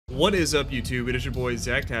What is up, YouTube? It is your boy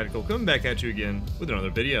Zach Tactical coming back at you again with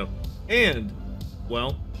another video. And,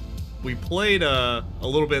 well, we played a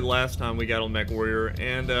little bit last time we got on MechWarrior,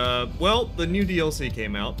 and well, the new DLC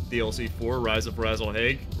came out, DLC 4, Rise of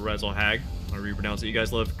Rasalhague, however you pronounce it. You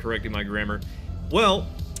guys love correcting my grammar. Well,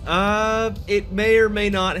 it may or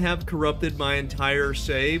may not have corrupted my entire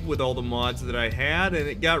save with all the mods that I had, and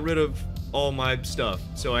it got rid of all my stuff.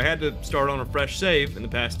 So I had to start on a fresh save in the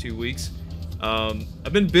past 2 weeks.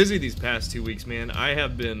 I've been busy these past 2 weeks, man. I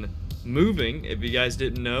have been moving. If you guys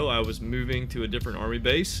didn't know, I was moving to a different army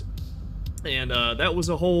base. And that was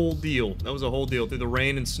a whole deal. That was a whole deal. Through the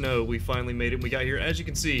rain and snow, we finally made it. We got here. As you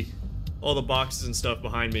can see, all the boxes and stuff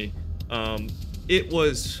behind me. It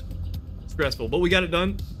was stressful, but we got it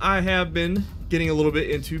done. I have been getting a little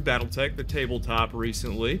bit into Battletech, the tabletop,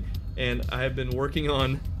 recently. And I have been working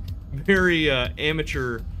on very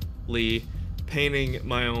amateurly painting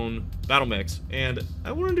my own battle mechs, and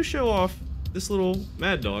I wanted to show off this little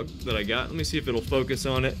mad dog that I got. Let me see if it'll focus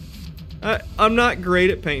on it. I'm not great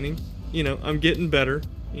at painting, you know, I'm getting better,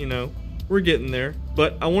 you know, we're getting there,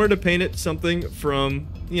 but I wanted to paint it something from,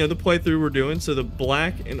 you know, the playthrough we're doing. So the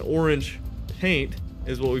black and orange paint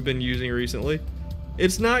is what we've been using recently.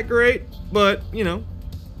 It's not great, but, you know,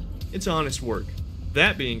 it's honest work.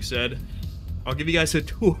 That being said, I'll give you guys a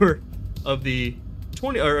tour of the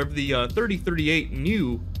 3038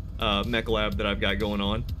 new mech lab that I've got going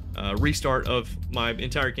on, restart of my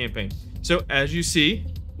entire campaign. So as you see,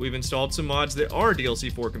 we've installed some mods that are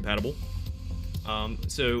DLC 4 compatible.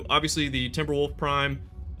 So obviously the Timberwolf Prime,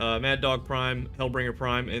 Mad Dog Prime, Hellbringer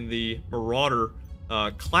Prime, and the Marauder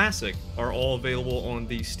Classic are all available on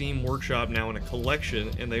the Steam Workshop now in a collection,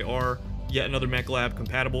 and they are yet another mech lab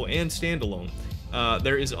compatible and standalone.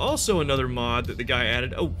 There is also another mod that the guy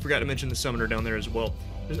added. Oh, forgot to mention the summoner down there as well.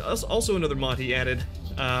 There's also another mod he added.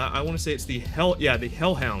 I want to say it's the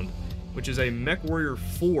Hellhound, which is a MechWarrior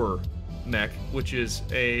 4 mech, which is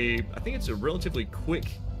I think it's a relatively quick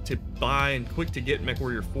to buy and quick to get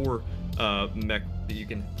MechWarrior 4 mech that you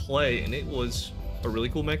can play, and it was a really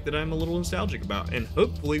cool mech that I'm a little nostalgic about, and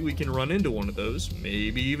hopefully we can run into one of those,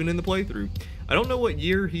 maybe even in the playthrough. I don't know what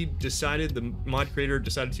year he decided, the mod creator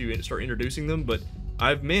decided to start introducing them, but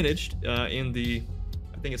I've managed in the,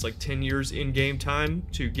 I think it's like 10 years in-game time,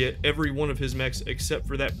 to get every one of his mechs except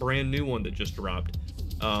for that brand new one that just dropped.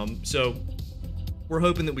 So we're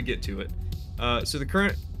hoping that we get to it. So the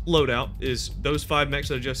current loadout is those 5 mechs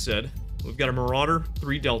that I just said. We've got a Marauder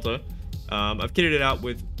 3 Delta. I've kitted it out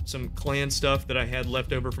with some clan stuff that I had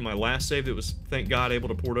left over from my last save that was, thank God, able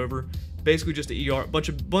to port over. Basically just a ER, bunch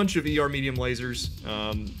of ER medium lasers,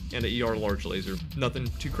 and a ER large laser. Nothing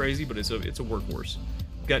too crazy, but it's a workhorse.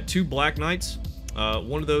 We've got 2 Black Knights.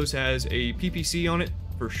 One of those has a PPC on it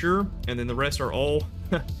for sure, and then the rest are all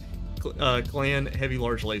clan heavy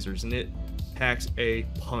large lasers, and it packs a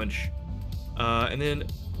punch. And then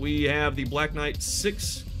we have the Black Knight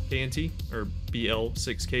 6 KNT, or BL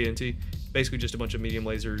 6 KNT. Basically just a bunch of medium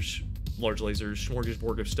lasers, large lasers,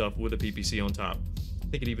 smorgasbord of stuff with a PPC on top. I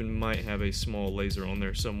think it even might have a small laser on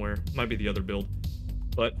there somewhere. Might be the other build.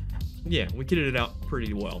 But yeah, we kitted it out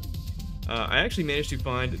pretty well. I actually managed to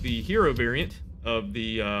find the hero variant of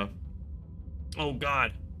the, oh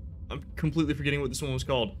god, I'm completely forgetting what this one was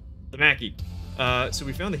called. The Mackie. So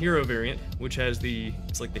we found the hero variant, which has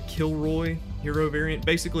it's like the Kilroy hero variant.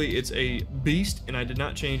 Basically, it's a beast, and I did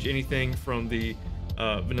not change anything from the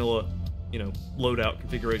vanilla, you know, loadout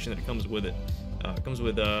configuration that it comes with it. It comes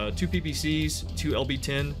with 2 PPCs, 2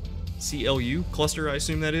 LB10 CLU cluster, I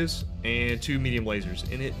assume that is, and 2 medium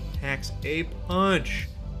lasers, and it packs a punch.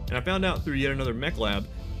 And I found out through yet another mech lab,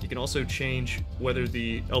 you can also change whether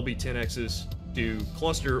the LB10Xs do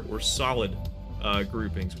cluster or solid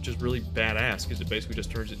groupings, which is really badass because it basically just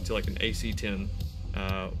turns it into like an AC-10.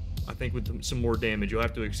 I think with some more damage. You'll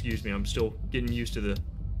have to excuse me, I'm still getting used to the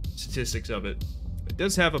statistics of it. It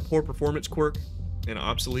does have a poor performance quirk and an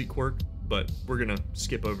obsolete quirk, but we're gonna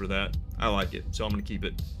skip over that. I like it, so I'm gonna keep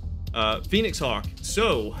it. Phoenix Hawk.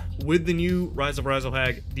 So, with the new Rise of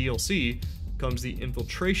Rasalhague DLC comes the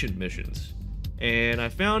infiltration missions. And I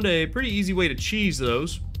found a pretty easy way to cheese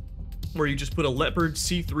those, where you just put a Leopard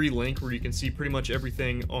C3 link where you can see pretty much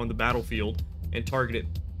everything on the battlefield and target it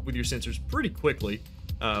with your sensors pretty quickly,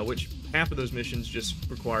 which half of those missions just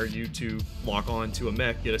require you to lock on to a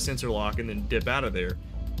mech, get a sensor lock, and then dip out of there.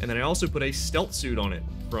 And then I also put a stealth suit on it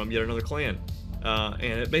from yet another clan, and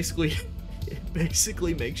it basically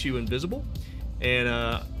makes you invisible.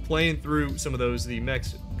 And playing through some of those, the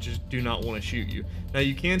mechs just do not want to shoot you. Now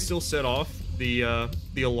you can still set off the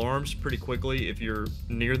alarms pretty quickly if you're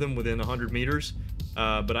near them within 100 meters,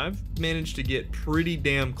 but I've managed to get pretty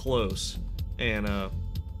damn close and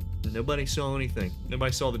Nobody saw anything.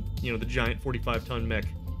 Nobody saw the, you know, the giant 45-ton mech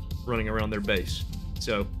running around their base.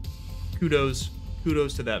 So, kudos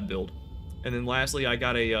to that build. And then lastly, I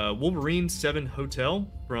got a Wolverine 7 Hotel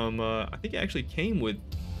from, I think it actually came with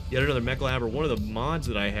yet another mech lab or one of the mods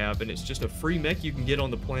that I have, and it's just a free mech you can get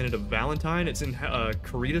on the planet of Valentine. It's in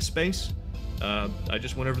Karita space. I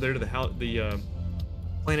just went over there to the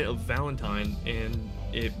planet of Valentine, and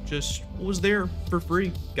it just was there for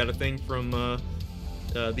free. Got a thing from the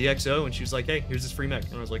XO, and she was like, hey, here's this free mech.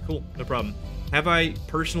 And I was like, cool, no problem. Have I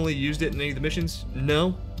personally used it in any of the missions?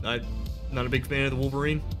 No. I'm not a big fan of the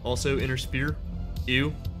Wolverine. Also, Inner Sphere.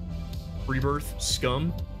 Ew. Rebirth.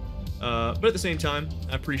 Scum. But at the same time,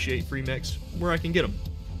 I appreciate free mechs where I can get them.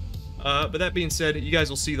 But that being said, you guys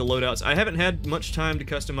will see the loadouts. I haven't had much time to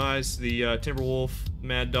customize the Timberwolf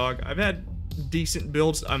Mad Dog. I've had decent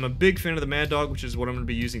builds. I'm a big fan of the Mad Dog, which is what I'm going to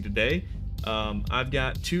be using today. I've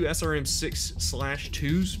got 2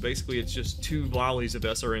 SRM6/2s. Basically, it's just 2 volleys of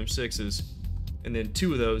SRM6s, and then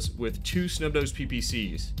 2 of those with 2 snub-nosed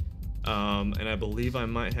PPCs. And I believe I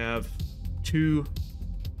might have 2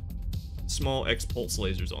 small X-Pulse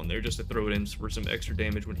lasers on there just to throw it in for some extra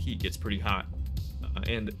damage when heat gets pretty hot.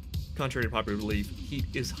 And contrary to popular belief, heat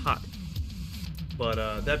is hot.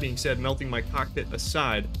 But that being said, melting my cockpit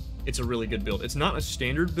aside, it's a really good build. It's not a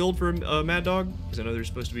standard build for Mad Dog, because I know there's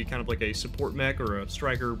supposed to be kind of like a support mech or a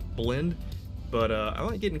striker blend, but I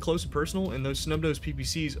like getting close and personal, and those snub-nosed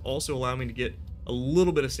PPCs also allow me to get a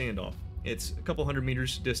little bit of standoff. It's a couple hundred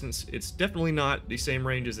meters distance. It's definitely not the same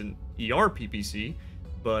range as an ER PPC,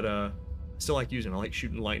 but I still like using it. I like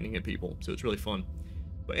shooting lightning at people, so it's really fun.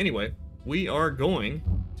 But anyway, we are going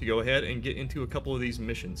to go ahead and get into a couple of these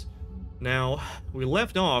missions. Now, we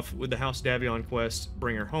left off with the House Davion quest,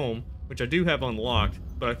 Bring Her Home, which I do have unlocked,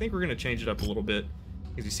 but I think we're going to change it up a little bit.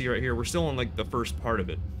 As you see right here, we're still on like the first part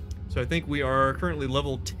of it. So I think we are currently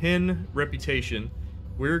level 10 reputation.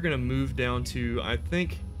 We're going to move down to, I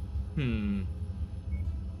think we're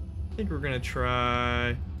going to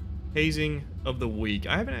try Hazing of the Week.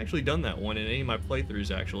 I haven't actually done that one in any of my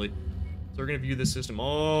playthroughs, actually. So we're going to view the system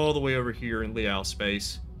all the way over here in Liao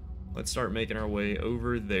space. Let's start making our way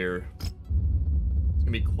over there. It's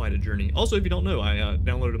gonna be quite a journey. Also, if you don't know, I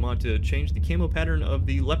downloaded a mod to change the camo pattern of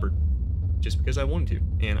the Leopard, just because I wanted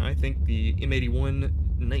to. And I think the M81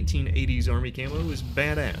 1980s Army camo is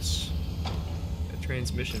badass. A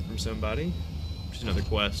transmission from somebody, which is another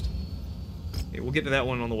quest. Okay, we'll get to that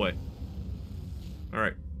one on the way.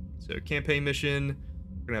 Alright, so campaign mission,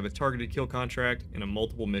 we're gonna have a targeted kill contract and a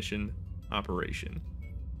multiple mission operation.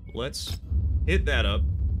 Let's hit that up.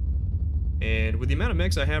 And with the amount of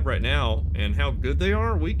mechs I have right now and how good they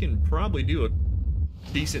are, we can probably do a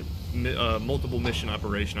decent multiple mission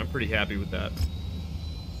operation. I'm pretty happy with that.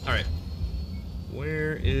 Alright.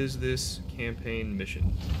 Where is this campaign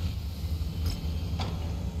mission?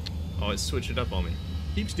 Oh, it switched it up on me.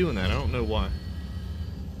 Keeps doing that. I don't know why.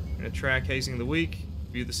 I'm going to track Hazing of the Week,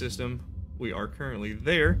 view the system. We are currently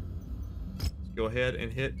there. Let's go ahead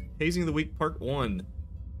and hit Hazing of the Week Part 1.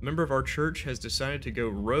 A member of our church has decided to go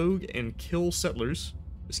rogue and kill settlers.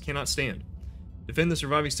 This cannot stand. Defend the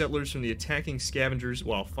surviving settlers from the attacking scavengers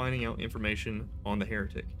while finding out information on the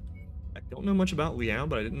heretic. I don't know much about Liao,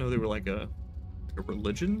 but I didn't know they were like a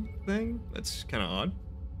religion thing. That's kind of odd.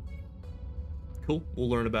 Cool, we'll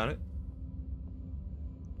learn about it.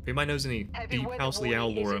 If anybody knows any deep House Liao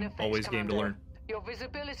lore, I'm always game to learn. Your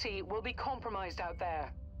visibility will be compromised out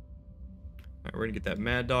there. Alright, we're gonna get that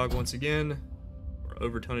Mad Dog once again.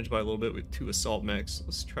 Over tonnage by a little bit with 2 assault mechs.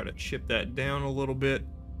 Let's try to chip that down a little bit.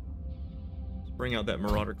 Let's bring out that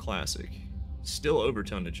Marauder Classic. Still over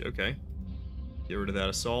tonnage, okay. Get rid of that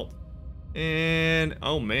assault. And,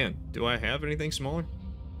 oh man, do I have anything smaller?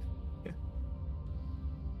 Yeah.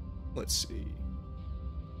 Let's see.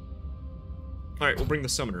 Alright, we'll bring the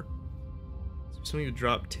Summoner. So we need to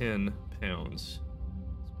drop 10 pounds.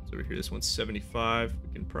 This one's over here, this one's 75.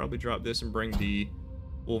 We can probably drop this and bring the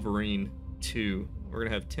Wolverine 2. We're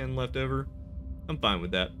gonna have 10 left over. I'm fine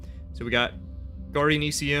with that. So we got Guardian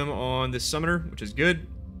ECM on this Summoner, which is good.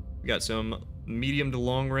 We got some medium to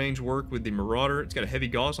long range work with the Marauder. It's got a heavy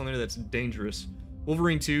Gauss on there that's dangerous.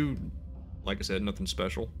 Wolverine 2, like I said, nothing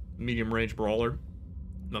special. Medium range brawler.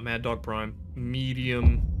 My Mad Dog Prime,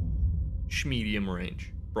 medium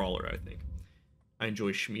range brawler, I think. I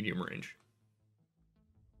enjoy medium range.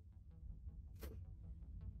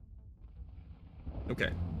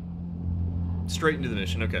 Okay. Straight into the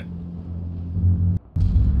mission, okay.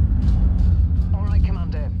 Alright,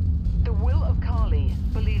 Commander. The will of Kali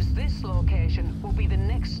believes this location will be the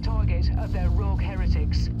next target of their rogue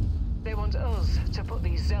heretics. They want us to put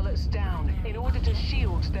these zealots down in order to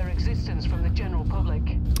shield their existence from the general public.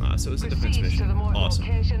 so it's a defense Proceed to mission. the marked Awesome.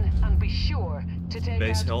 location and be sure to take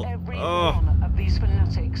Base out health. every Oh. one of these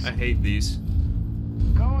fanatics. I hate these.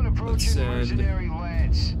 Going Let's approaching send mercenary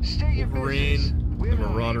lands. Stay your business. Wolverine, We the have no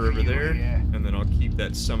Marauder need for over you there, here. and then I'll keep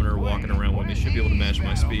that Summoner walking around with me. Should be able to match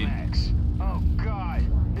my speed. Oh God!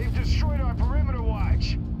 They've destroyed our perimeter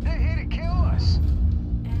watch. They're here to kill us.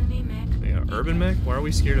 Enemy mech. They got an urban mech? Why are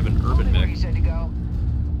we scared of an urban Where you mech? said to go.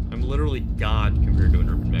 I'm literally God compared to an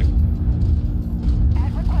urban mech.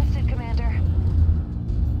 At requested, Commander.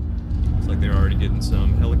 Looks like they're already getting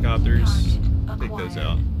some helicopters. Target Take those acquired.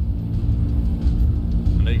 out.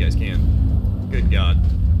 I know you guys can. Good God.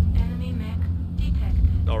 Enemy mech detected.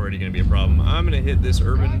 It's already going to be a problem. I'm going to hit this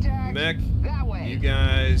urban Contact. mech. That way. You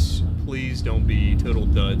guys, please don't be total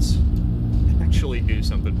duds. Actually do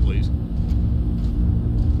something, please.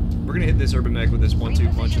 We're going to hit this urban mech with this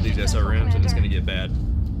 1-2 punch of these SRMs, and it's going to get bad.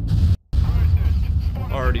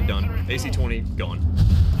 Already done. AC-20, gone.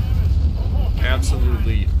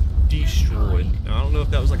 Absolutely destroyed. Now, I don't know if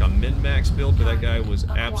that was like a min-max build, but that guy was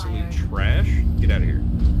absolute trash. Get out of here.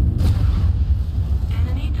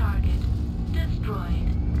 Enemy target destroyed.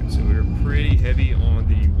 Alright, so we're pretty heavy on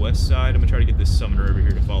the west side. I'm gonna try to get this summoner over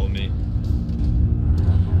here to follow me.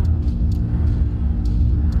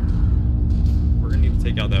 We're gonna need to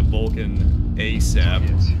take out that Vulcan ASAP.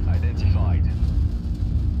 Targets identified.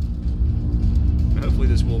 Hopefully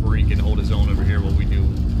this Wolverine can hold his own over here while we do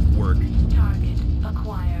work. Target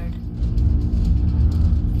acquired.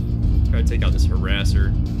 Try to take out this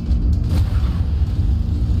harasser.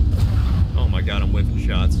 Oh my god, I'm whiffing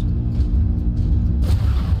shots.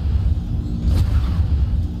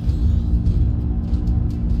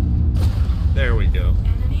 There we go.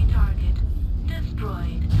 Enemy target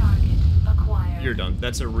destroyed. Target acquired. You're done.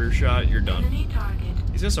 That's a rear shot, you're done. Enemy target.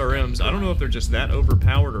 These SRMs, I don't know if they're just that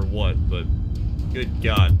overpowered or what, but good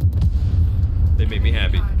God. They make me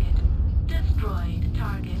happy. Target destroyed.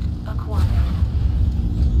 Target acquired.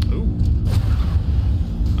 Ooh.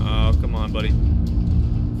 Oh, come on, buddy.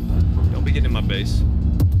 Don't be getting in my base.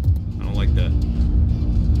 I don't like that.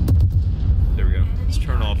 There we go. Let's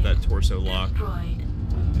turn off that torso lock. Destroyed.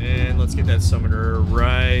 And let's get that summoner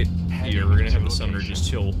right here. We're gonna have the summoner just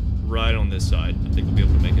chill right on this side. I think we'll be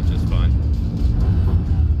able to make it just fine.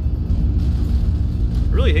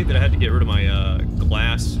 I really hate that I had to get rid of my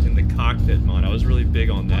glass in the cockpit mod. I was really big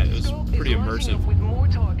on that. It was pretty immersive.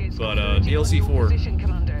 But DLC 4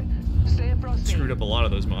 screwed up a lot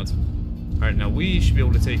of those mods. Alright, now we should be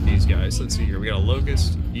able to take these guys. Let's see here. We got a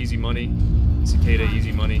Locust, easy money. Cicada,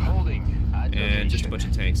 easy money. Holding. At And just a location. bunch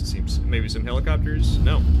of tanks, it seems. Maybe some helicopters?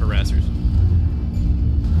 No, harassers.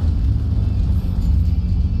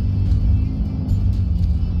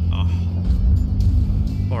 Oh.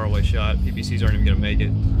 Far away shot. PPCs aren't even going to make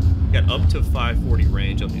it. Got up to 540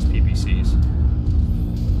 range on these PPCs.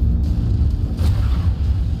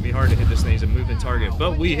 It'd be hard to hit this thing as a moving target,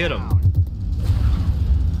 but we hit him.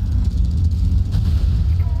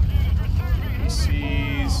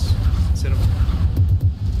 PPCs. Let's hit him.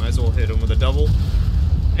 Might as well hit him with a double.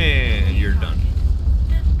 And you're done.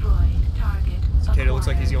 Destroyed. Target Cicada looks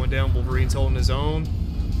like he's acquired. going down. Wolverine's holding his own.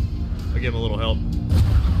 I'll give him a little help.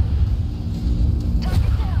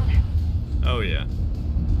 Oh, yeah.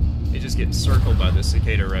 He's just getting circled by this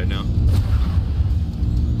Cicada right now.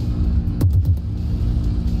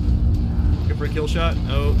 Go for a kill shot.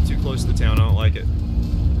 Oh, too close to the town. I don't like it.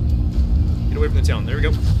 Get away from the town. There we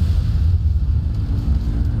go.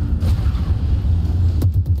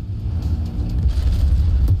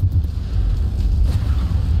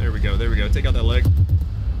 There we go. There we go. Take out that leg.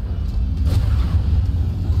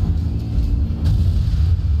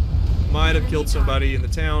 Might have killed somebody in the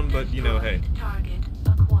town, but you know, hey, Target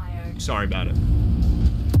acquired. sorry about it.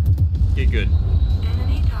 Get good.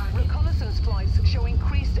 Enemy target. Reconnaissance flights show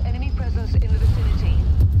increased enemy presence in the vicinity.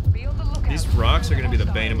 Be on the lookout. These rocks are going to be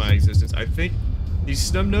the bane of my existence. I think these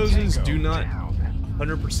snub noses do not Down.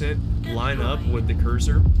 100% line up with the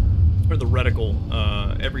cursor or the reticle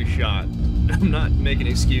every shot. I'm not making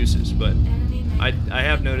excuses, but Enemy mech. I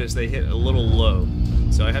have noticed they hit a little low,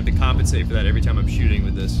 so I have to compensate for that every time I'm shooting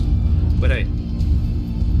with this. But hey,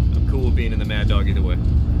 I'm cool with being in the Mad Dog either way.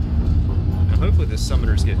 Now hopefully this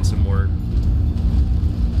summoner's getting some work.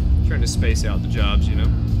 Trying to space out the jobs, you know.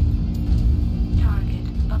 Target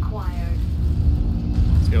acquired.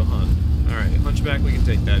 Let's go hunt. Alright, Hunchback, we can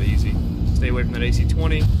take that easy. Stay away from that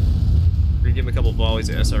AC-20. We're gonna give him a couple volleys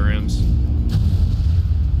of SRMs.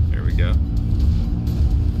 There we go.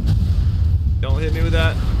 Don't hit me with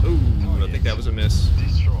that. Ooh, I think that was a miss.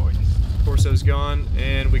 Destroyed. Torso's gone,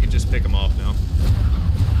 and we can just pick him off now.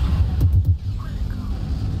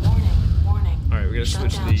 Warning. Warning. Alright, we gotta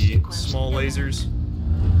switch Shutdown the sequence small imminent. lasers.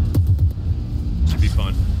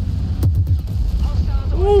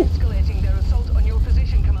 Woo! Escalating their assault on your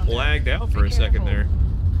position, Commander. Lagged out for Be a second careful. there.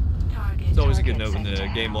 Target. It's always a good note Target when the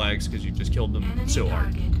set game down. lags because you just killed them Enemy so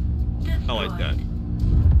hard. target I like that. destroyed.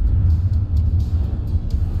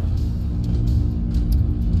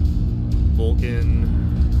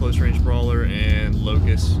 Vulcan, close range brawler, and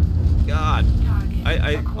Locust. God, Target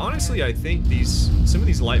I acquired. honestly I think some of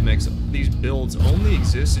these light mechs, these builds only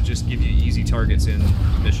exist to just give you easy targets in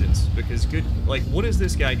missions. Because what is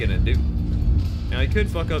this guy gonna do? Now he could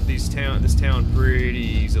fuck up this town pretty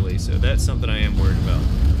easily, so that's something I am worried about.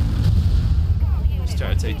 Let's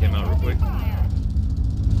try to take him out real quick.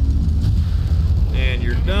 And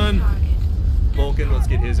you're done. Target. Vulcan, let's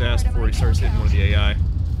get his ass before he starts hitting one of the AI.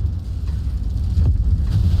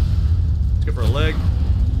 Let's go for a leg.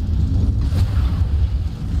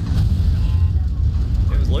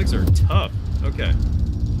 Yeah, his legs are tough. Okay.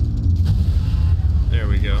 There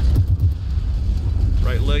we go.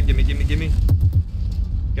 Right leg, gimme, gimme, gimme.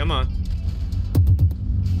 Come on.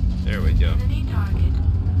 There we go. Enemy target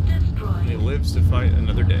destroyed. He lives to fight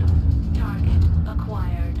another day. Target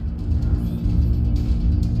acquired.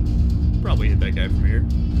 Probably hit that guy from here.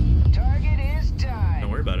 Target is done. Don't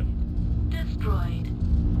worry about it. Destroyed.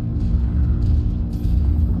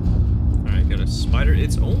 Alright, got a spider.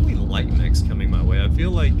 It's only light mechs coming my way. I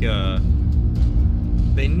feel like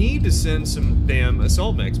they need to send some damn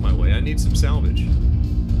assault mechs my way. I need some salvage.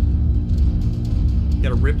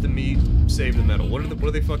 Gotta rip the meat, save the metal. What do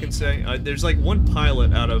they fucking say? There's like one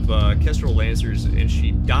pilot out of Kestrel Lancers, and she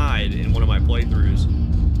died in one of my playthroughs.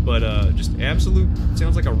 But just absolute,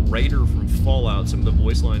 sounds like a raider from Fallout. Some of the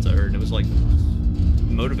voice lines I heard, and it was like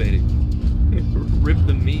motivating. Rip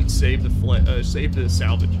the meat, save the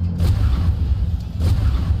salvage.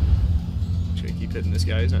 Just gonna keep hitting this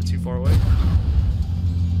guy. He's not too far away.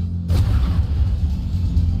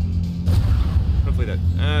 Hopefully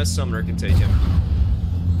that summoner can take him.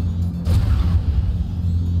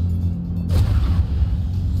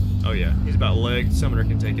 Oh yeah, he's about legged. Summoner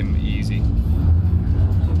can take him easy.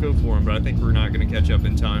 We'll go for him, but I think we're not going to catch up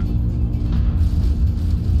in time.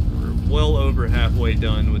 We're well over halfway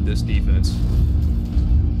done with this defense.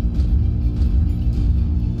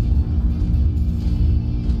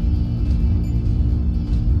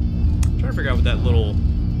 I'm trying to figure out what that little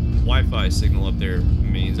Wi-Fi signal up there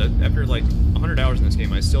means. After like 100 hours in this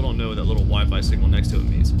game, I still don't know what that little Wi-Fi signal next to it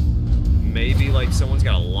means. Maybe like someone's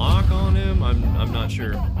got a lock on him? I'm not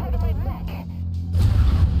sure.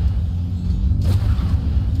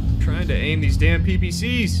 Trying to aim these damn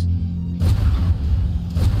PPCs.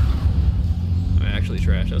 I actually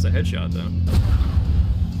trash. That was a headshot though.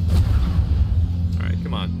 Alright,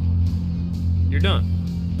 come on. You're done.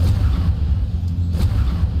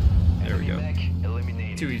 There we go. Mech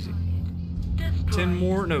eliminated. Too easy. Destroyed. 10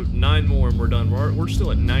 more? No, 9 more and we're done. We're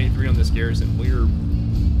still at 93 on this garrison. We're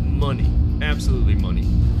money. Absolutely money.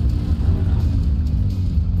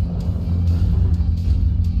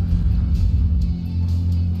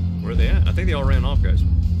 Where are they at? I think they all ran off, guys. I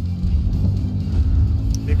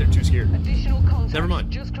think they're too scared. Additional contact. Never mind.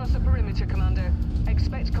 Just cross the perimeter, Commander.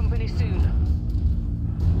 Expect company soon.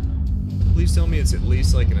 Please tell me it's at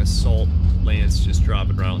least like an assault lance just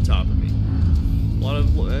dropping right on top of me. A lot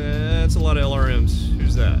of that's a lot of LRMs.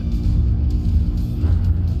 Who's that?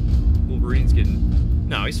 Wolverine's getting.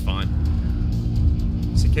 No, he's fine.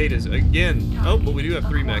 Cicadas again. Oh, but we do have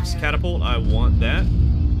 3 mechs. Catapult. I want that.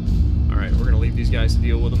 All right, we're gonna leave these guys to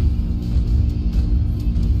deal with them.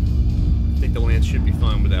 I think the lance should be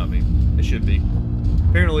fine without me. It should be.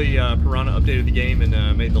 Apparently, Piranha updated the game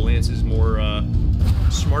and made the lances more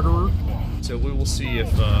smarterer. So we will see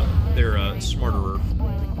if they're smarterer.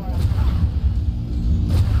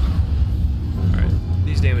 Alright,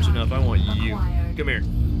 these damage enough. I want you. Come here.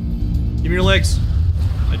 Give me your legs.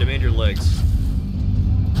 I demand your legs.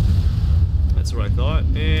 That's what I thought.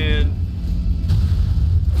 And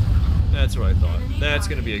that's what I thought. That's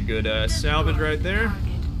going to be a good salvage right there.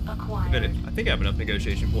 I think I have enough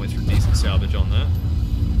negotiation points for decent salvage on that.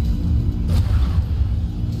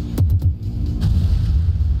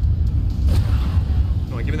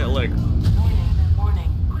 Come on, give me that leg.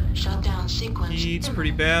 Warning. Shutdown sequence. He's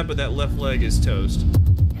pretty bad, but that left leg is toast.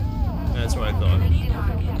 That's what I thought. Enemy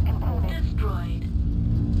target destroyed.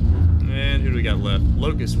 And who do we got left?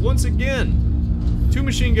 Locust, once again! 2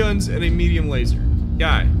 machine guns and a medium laser.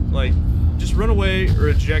 Guy, like, just run away or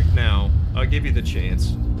eject now. I'll give you the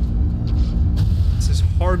chance. This is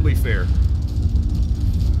hardly fair.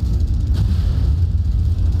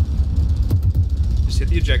 Just hit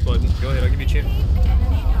the eject button. Go ahead, I'll give you a chance.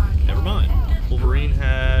 Enemy target. Never mind.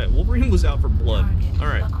 Wolverine was out for blood. Target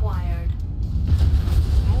Alright. acquired.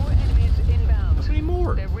 More enemies inbound. How many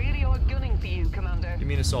more? They really are gunning for you, Commander. Give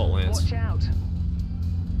me an assault lance. Watch out.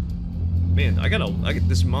 Man, I get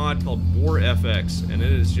this mod called War FX, and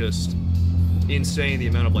it is just insane the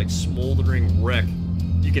amount of like smoldering wreck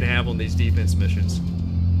you can have on these defense missions.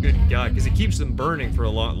 Good God, because it keeps them burning for a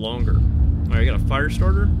lot longer. All right, I got a fire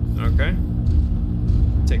starter. Okay,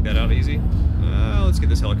 take that out easy. Let's get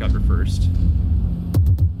this helicopter first.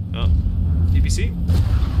 Oh, PPC?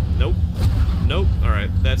 Nope. Nope. All right,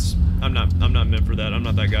 that's I'm not meant for that. I'm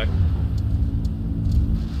not that guy.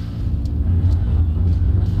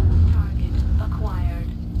 Target acquired.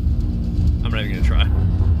 I'm not even gonna try.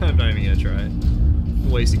 I'm not even gonna try it.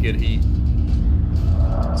 Waste of good heat.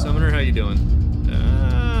 Summoner, how you doing?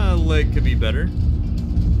 Leg could be better.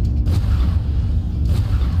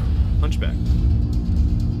 Hunchback.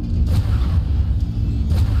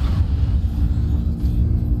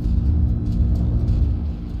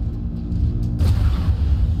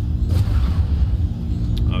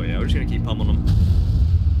 Oh yeah, we're just gonna keep pummeling them.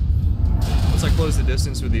 Once I close the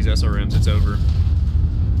distance with these SRMs, it's over.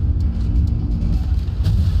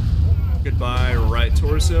 Goodbye, right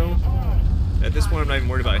torso. At this point, I'm not even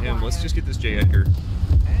worried about him. Let's just get this J. Edgar.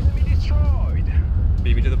 Enemy destroyed.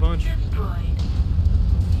 Beat me to the punch. Destroyed.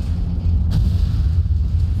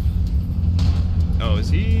 Oh, is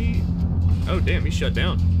he? Oh, damn, he's shut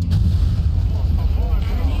down.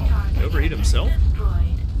 Enemy target. Overheat himself?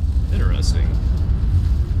 Destroyed. Interesting.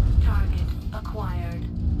 Target acquired.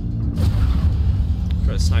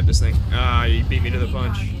 Try to snipe this thing. Ah, he beat me to the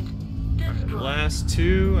punch. Target destroyed. Last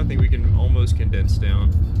two, I think we can almost condense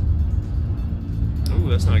down. Ooh,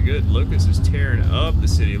 that's not good. Locust is tearing up the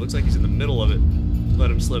city. Looks like he's in the middle of it. Let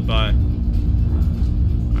him slip by.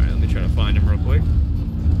 Alright, let me try to find him real quick.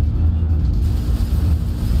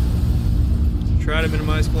 Try to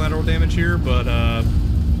minimize collateral damage here, but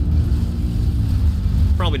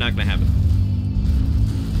probably not gonna happen.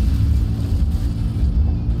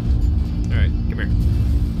 Alright, come here.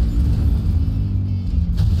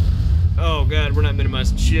 Oh god, we're not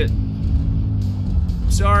minimizing shit.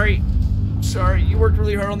 Sorry. Sorry, you worked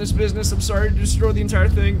really hard on this business. I'm sorry to destroy the entire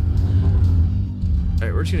thing.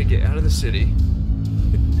 Alright, we're just gonna get out of the city.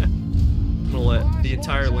 I'm gonna let the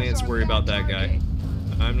entire Lance worry about that guy.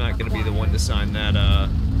 I'm not gonna be the one to sign that,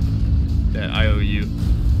 that IOU.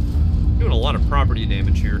 Doing a lot of property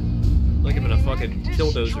damage here. Like I'm in a fucking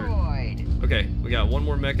killdozer. Okay, we got one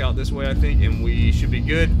more mech out this way, I think, and we should be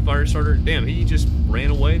good. Fire starter. Damn, he just ran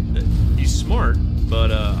away. He's smart,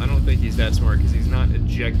 but I don't think he's that smart because he's not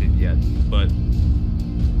ejected yet. But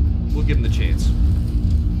we'll give him the chance.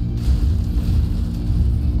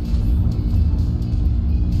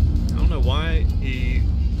 I don't know why he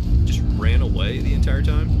just ran away the entire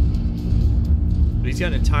time. But he's got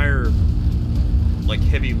an entire, like,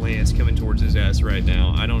 heavy lance coming towards his ass right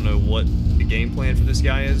now. I don't know what the game plan for this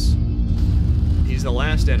guy is. He's the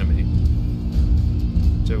last enemy.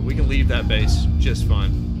 So we can leave that base just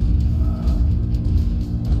fine.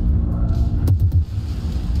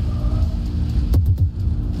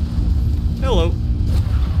 Hello.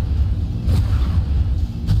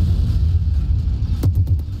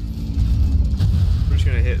 We're just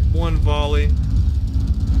gonna hit one volley,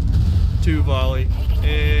 two volley,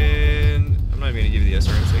 and I'm not even gonna give you the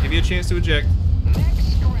SRM, so I'll give you a chance to eject.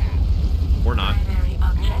 Or not. Primary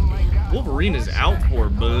objective. Wolverine is out for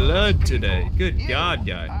blood today. Good God,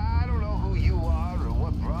 guy. I don't know who you are or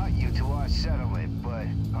what brought you to our settlement, but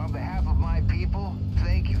on behalf of my people,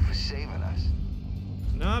 thank you for saving us.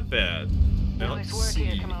 Not bad. Now let's Nice work see.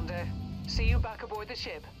 here, Commander. See you back aboard the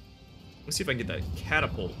ship. Let's see if I can get that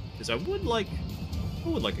catapult, because I would like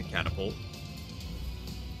a catapult.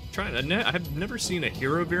 I've never seen a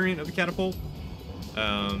hero variant of a catapult.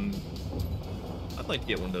 I'd like to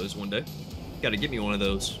get one of those one day. Gotta get me one of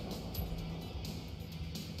those.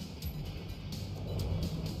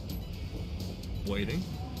 Waiting.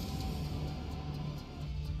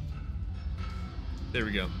 There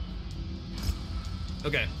we go.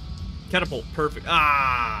 Okay. Catapult, perfect.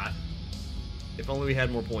 Ah! If only we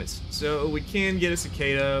had more points. So we can get a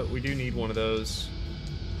cicada. We do need one of those.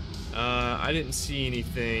 I didn't see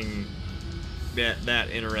anything that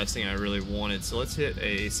interesting I really wanted. So let's hit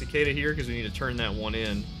a cicada here because we need to turn that one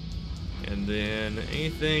in. And then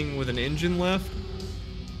anything with an engine left?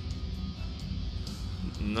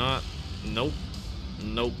 Nope.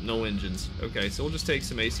 Nope, no engines. Okay, so we'll just take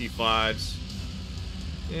some AC-5s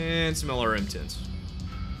and some LRM-10s.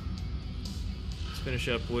 Let's finish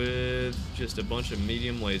up with just a bunch of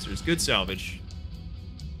medium lasers. Good salvage.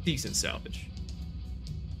 Decent salvage.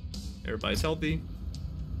 Everybody's healthy.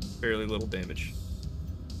 Fairly little damage.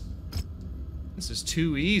 This is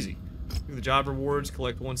too easy. Do the job rewards,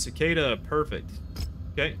 collect one cicada. Perfect.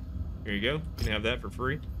 Okay. Here you go. You can have that for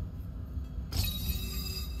free.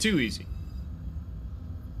 Too easy.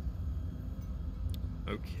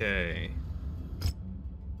 Okay.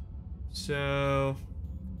 So,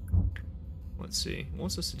 let's see. It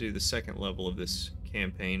wants us to do the second level of this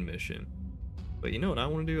campaign mission. But you know what I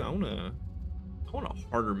want to do? I want a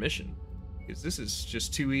harder mission. Because this is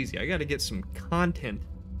just too easy. I got to get some content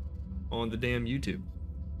on the damn YouTube.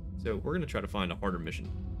 So we're going to try to find a harder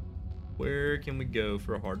mission. Where can we go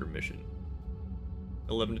for a harder mission?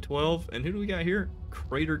 11 to 12. And who do we got here?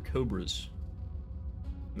 Crater Cobras.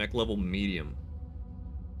 Mech level medium.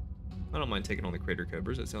 I don't mind taking on the Crater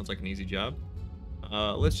Cobras. That sounds like an easy job.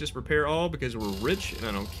 Let's just repair all because we're rich and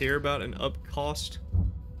I don't care about an upcharge.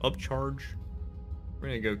 We're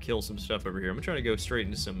going to go kill some stuff over here. I'm going to try to go straight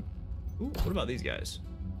into some... Ooh, what about these guys?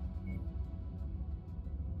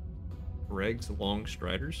 Greg's Long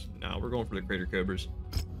Striders? No, we're going for the Crater Cobras.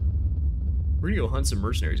 We're gonna go hunt some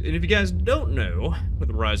mercenaries. And if you guys don't know, with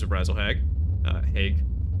the rise of Rasalhague, Hague,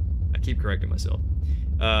 I keep correcting myself.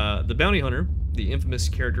 The bounty hunter, the infamous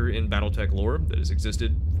character in BattleTech lore that has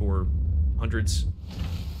existed for hundreds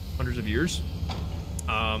of years,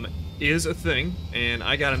 is a thing. And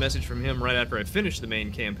I got a message from him right after I finished the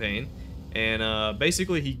main campaign. And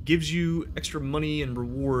basically he gives you extra money and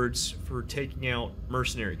rewards for taking out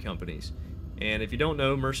mercenary companies. And if you don't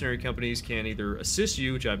know, mercenary companies can either assist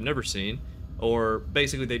you, which I've never seen, or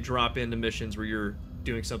basically they drop into missions where you're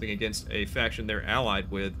doing something against a faction they're allied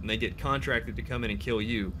with, and they get contracted to come in and kill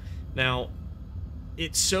you. Now,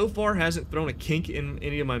 it so far hasn't thrown a kink in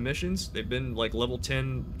any of my missions. They've been like level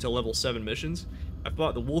 10 to level 7 missions. I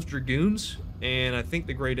fought the Wolf Dragoons, and I think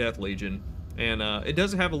the Grey Death Legion. And it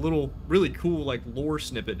does have a little really cool like lore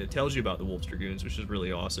snippet that tells you about the Wolf Dragoons, which is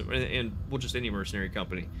really awesome. And well, just any mercenary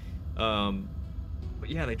company. But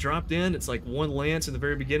yeah, they dropped in. It's like one lance in the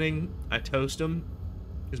very beginning. I toast them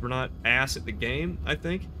because we're not ass at the game, I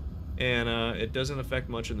think. And it doesn't affect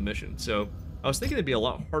much in the mission. So I was thinking it'd be a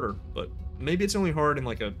lot harder, but maybe it's only hard in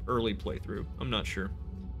like an early playthrough. I'm not sure.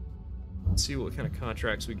 Let's see what kind of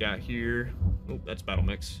contracts we got here. Oh, that's battle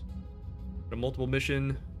mix. A multiple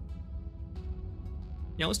mission.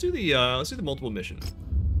 Yeah, let's do the multiple mission.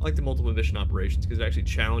 I like the multiple mission operations because it actually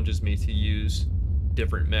challenges me to use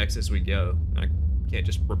different mechs as we go. I can't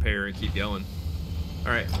just repair and keep going.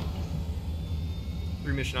 All right.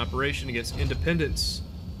 3-mission operation against Independence,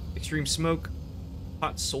 Extreme Smoke,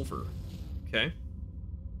 Hot Sulfur. Okay.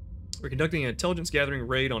 We're conducting an intelligence gathering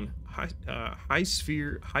raid on High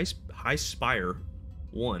Spire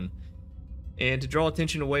 1. And to draw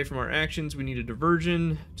attention away from our actions, we need a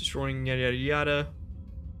diversion, destroying yada yada yada.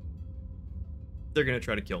 They're gonna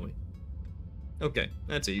try to kill me. Okay,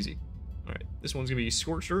 that's easy. Alright, this one's gonna be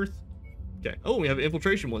Scorched Earth. Okay. Oh, we have an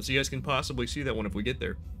infiltration one, so you guys can possibly see that one if we get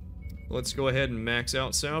there. Let's go ahead and max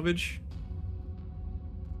out salvage.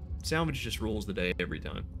 Salvage just rules the day every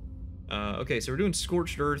time. Okay, so we're doing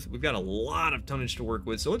Scorched Earth. We've got a lot of tonnage to work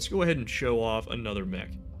with, so let's go ahead and show off another mech.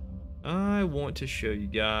 I want to show you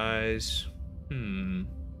guys... Show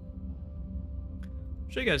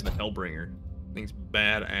you guys the Hellbringer. Thing's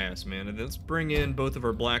badass, man. And let's bring in both of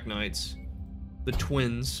our Black Knights, the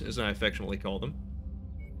twins, as I affectionately call them.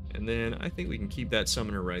 And then I think we can keep that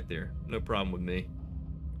summoner right there. No problem with me.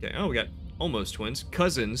 Okay, oh, we got almost twins.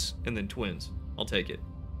 Cousins, and then twins. I'll take it.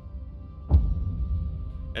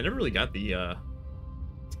 I never really got the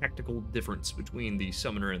tactical difference between the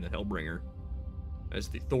summoner and the Hellbringer as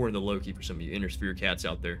the Thor and the Loki for some of you Intersphere cats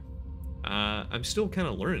out there. I'm still kind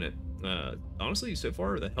of learning it. Honestly, so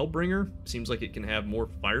far, the Hellbringer seems like it can have more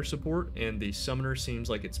fire support, and the Summoner seems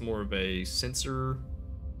like it's more of a sensor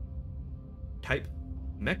type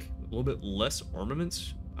mech, a little bit less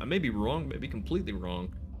armaments. I may be wrong, maybe completely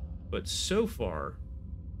wrong, but so far,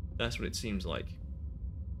 that's what it seems like.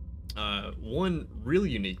 One really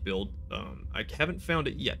unique build, I haven't found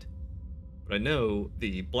it yet, but I know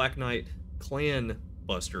the Black Knight Clan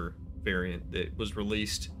Buster variant that was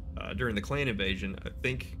released during the clan invasion, I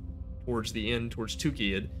think towards the end, towards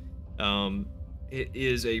Tukid. It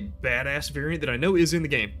is a badass variant that I know is in the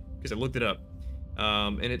game, because I looked it up.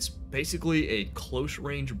 And it's basically a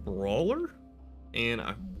close-range brawler, and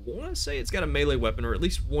I want to say it's got a melee weapon, or at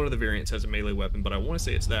least one of the variants has a melee weapon, but I want to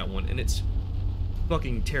say it's that one, and it's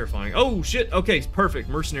fucking terrifying. Oh, shit! Okay, perfect.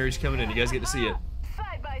 Mercenaries coming in. You guys get to see it.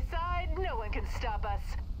 Side by side, no one can stop us.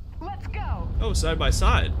 Let's go. Oh, side by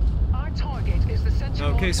side. Our target is the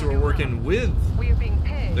central. Okay, so we're working with we are being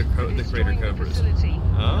paid the Crater Cobras.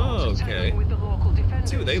 Oh, okay.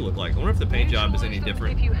 Let's see what they look like. I wonder if the paint job is any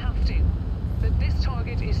different. If you have to. But this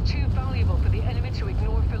target is too valuable for the enemy to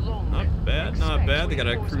ignore for long. Not bad, not bad. They got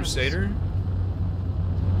a Crusader.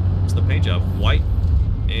 What's the paint job? White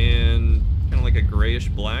and kind of like a grayish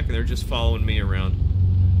black, and they're just following me around.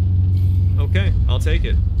 Okay, I'll take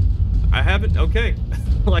it. I haven't, okay.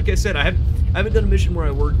 Like I said, I haven't done a mission where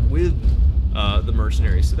I work with the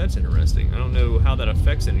mercenaries, so that's interesting. I don't know how that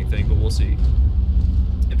affects anything, but we'll see.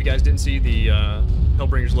 If you guys didn't see the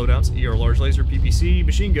Hellbringers loadouts, ER large laser, PPC,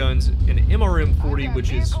 machine guns, and MRM-40,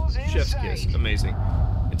 which is chef's kiss, amazing.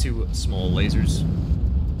 And 2 small lasers.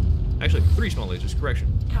 Actually, 3 small lasers, correction.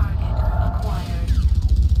 Target acquired.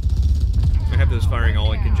 I have those firing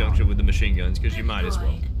all in conjunction with the machine guns, because you might as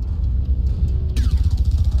well.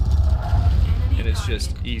 And it's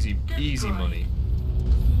just easy money.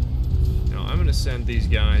 Now, I'm going to send these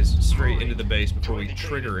guys straight into the base before we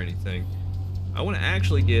trigger anything. I want to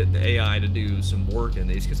actually get the AI to do some work in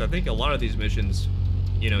these, because I think a lot of these missions,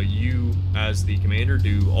 you know, you as the commander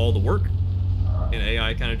do all the work, and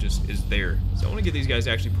AI kind of just is there. So I want to get these guys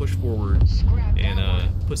to actually push forward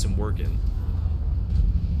and put some work in.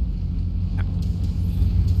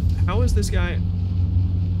 How is this guy?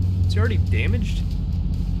 Is he already damaged?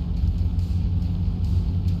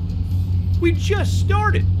 We just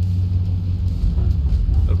started!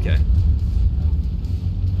 Okay.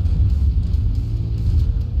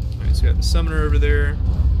 Alright, so we got the summoner over there.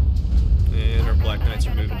 And our Black Knights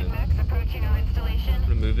are moving in. I'm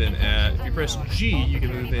gonna move in at, if you press G, you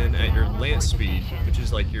can move in at your lance speed, which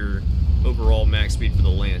is like your overall max speed for the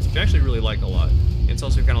lance, which I actually really like a lot. And it's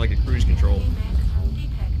also kind of like a cruise control.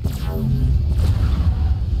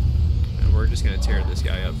 And we're just gonna tear this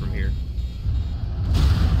guy up from here.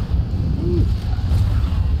 Ooh.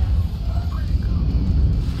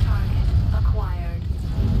 Target acquired.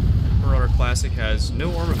 Marauder Classic has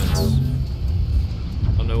no armaments.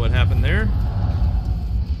 Don't know what happened there.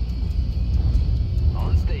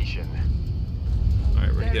 On station.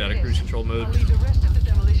 Alright, we're gonna get out of cruise control mode.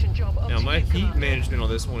 Now, my heat management on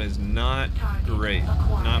this one is not great.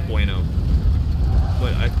 Not bueno.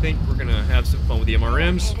 But I think we're gonna have some fun with the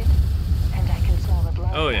MRMs.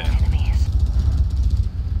 Oh, yeah.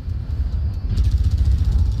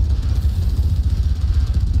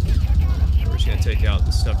 We're just gonna take out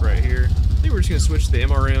the stuff right here. I think we're just gonna switch to the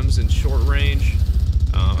MRMs in short range.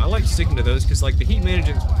 I like sticking to those because, like, the heat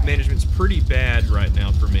management's pretty bad right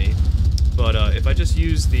now for me. But if I just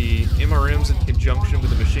use the MRMs in conjunction with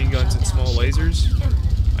the machine guns and small lasers,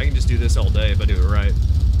 I can just do this all day if I do it right.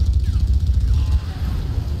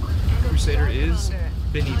 Crusader is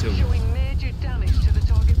Benito.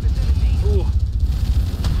 Ooh.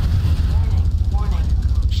 Warning.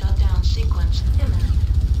 Shutdown sequence imminent.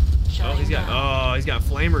 Oh, he's got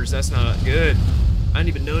flamers. That's not good. I didn't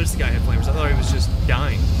even notice the guy had flamers. I thought he was just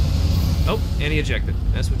dying. Oh, and he ejected.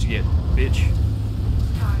 That's what you get, bitch.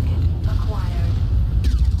 Target acquired.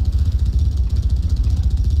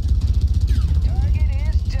 Target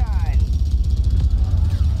is done.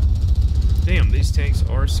 Damn, these tanks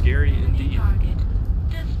are scary indeed. Target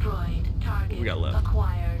destroyed. Target We got left.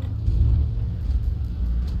 acquired.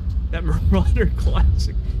 That Marauder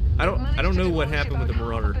Classic. I don't know what happened with the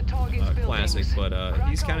Marauder Classic, but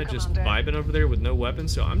he's kind of just vibing over there with no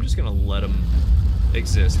weapons, so I'm just gonna let him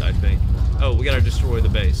exist, I think. Oh, we gotta destroy the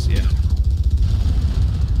base, yeah.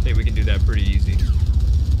 I think we can do that pretty easy.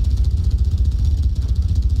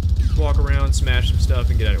 Walk around, smash some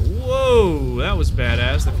stuff, and get out of it. Whoa, that was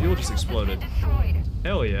badass. The fuel just exploded.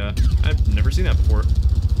 Hell yeah. I've never seen that before.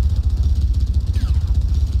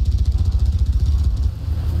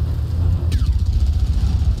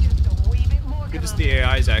 Good to see the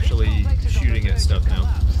AI is actually shooting at stuff now.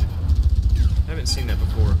 I haven't seen that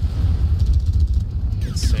before.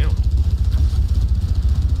 Good sound.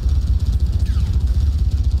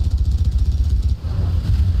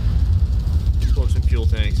 Pull up some fuel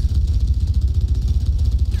tanks.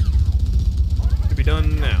 Could be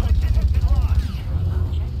done now.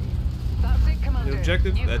 New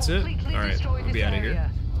objective? That's it? Alright, we'll be out of here.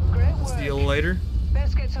 See you later.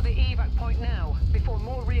 Best get to the evac point now, before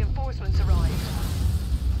more reinforcements arrive.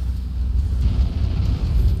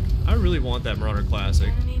 I really want that Marauder Classic.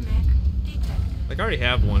 Enemy mech detected. Like, I already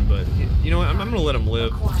have one, but you know what? I'm gonna let him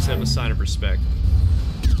live, just have a sign of respect.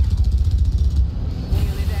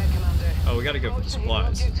 Nearly there, Commander. Oh, we gotta go for the Approach the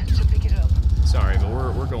supplies. object to pick it up. Sorry, but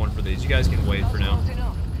we're going for these. You guys can wait for now.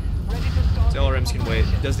 Ready to start The LRMs can wait.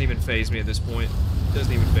 operation. Doesn't even phase me at this point.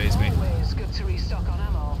 Doesn't even phase me. Always good to restock on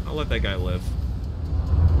ammo. I'll let that guy live.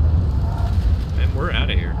 And we're out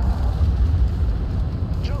of here.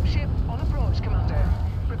 Dropship on approach, Commander.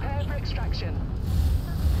 Prepare for extraction.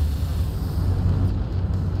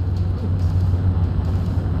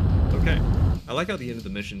 Okay. I like how at the end of the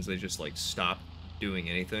missions they just like stop doing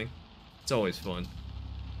anything. It's always fun.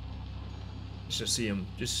 Just to see them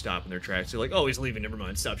just stop in their tracks. They're like, oh, he's leaving. Never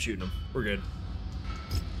mind. Stop shooting him. We're good.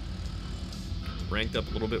 Ranked up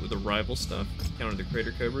a little bit with the rival stuff. Counter the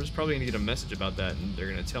Crater Cobras. Probably going to get a message about that, and they're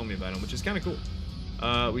going to tell me about them, which is kind of cool.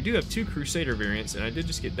 We do have 2 Crusader variants, and I did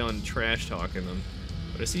just get done trash talking them.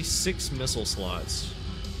 But I see 6 missile slots.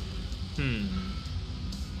 Then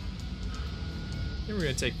we're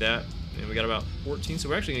going to take that. And we got about 14, so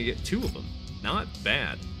we're actually going to get 2 of them. Not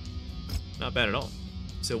bad. Not bad at all.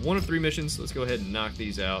 So 1 of 3 missions. Let's go ahead and knock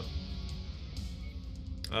these out.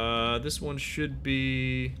 This one should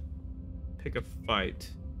be... pick a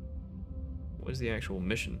fight. What is the actual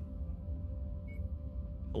mission?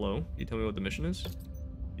 Hello? Can you tell me what the mission is?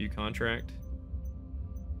 View contract.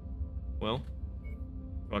 Well,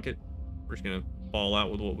 fuck it. We're just gonna ball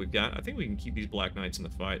out with what we've got. I think we can keep these Black Knights in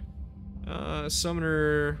the fight.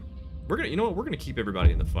 Summoner... We're gonna, you know what? We're gonna keep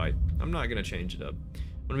everybody in the fight. I'm not gonna change it up.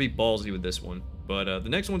 I'm gonna be ballsy with this one. But the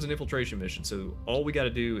next one's an infiltration mission, so all we gotta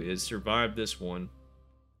do is survive this one.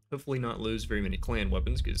 Hopefully not lose very many clan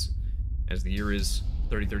weapons, because as the year is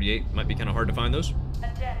 3038, it might be kind of hard to find those.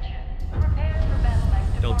 Attention. Prepare for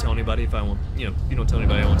battle. Don't tell anybody if I won't, you know, you don't tell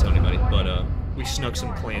anybody, I won't tell anybody. But we snuck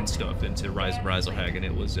some clan stuff into Rasalhague, and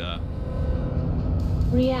it was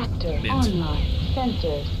Reactor mint. online.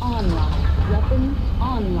 Sensors online. Weapons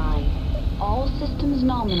online. All systems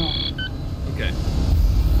nominal. Okay.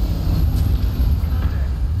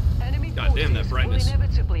 Enemy God damn, that forces brightness. will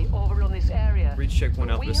inevitably overrun this area. Reach checkpoint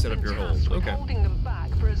But alpha we to set have up your been hold. tasked with Okay. holding them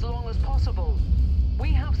back for as long as possible.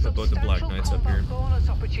 We have Put both the Black substantial Knights up combat here. bonus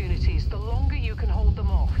opportunities the longer you can hold them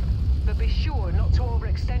off. But be sure not to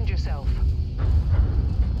overextend yourself.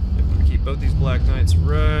 If we keep both these Black Knights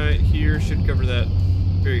right here, should cover that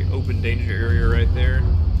very open danger area right there.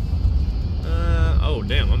 Oh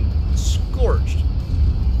damn, I'm scorched.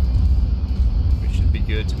 We should be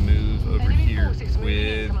good to move over Enemy here forces moving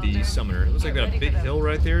in, with the Commander. summoner. It looks like we Get got a ready big for them. hill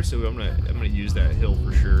right there, so I'm gonna use that hill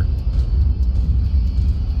for sure.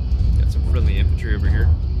 Got some friendly infantry over here.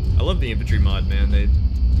 I love the infantry mod, man. It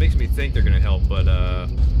makes me think they're gonna help, but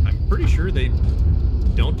I'm pretty sure they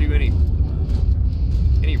don't do any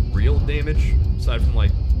real damage aside from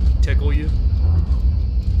like tickle you.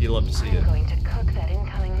 You love to see it. going to cook that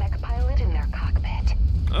incoming mech pilot in their cockpit.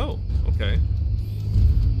 Oh, okay.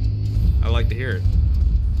 I like to hear it.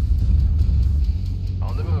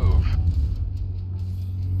 On the move.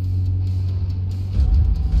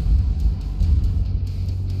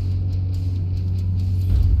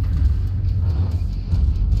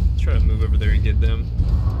 Let's try to move over there and get them.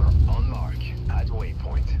 On mark. At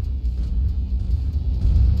waypoint.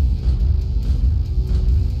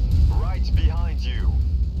 Right behind you.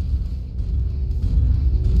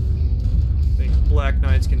 I think Black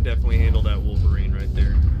Knights can definitely handle that Wolverine right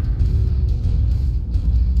there.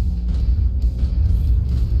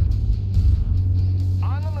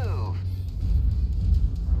 On the move.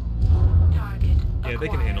 Target Yeah, they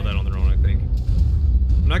can acquired. handle that on their own, I think.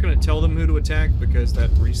 I'm not going to tell them who to attack because that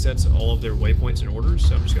resets all of their waypoints and orders,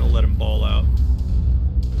 so I'm just going to let them ball out.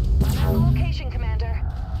 Location, Commander.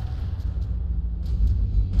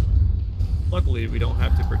 Luckily, we don't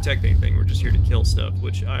have to protect anything. We're just here to kill stuff,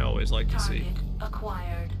 which I always like to see. Target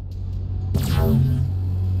acquired.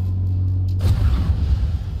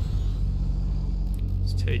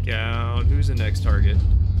 Let's take out... Who's the next target?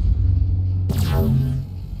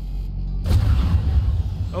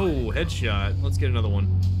 Oh, headshot. Let's get another one.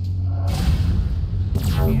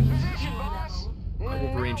 In position, boss. My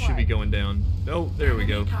Wolverine should be going down. Oh, there we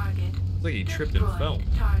go. Target Looks like he tripped and fell.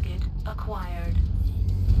 destroyed. Target acquired.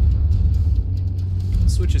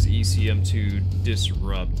 Switches ECM to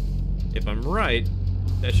disrupt. If I'm right,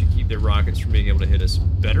 that should keep their rockets from being able to hit us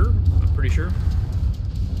better, I'm pretty sure.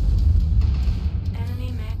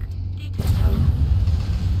 Enemy mech detected.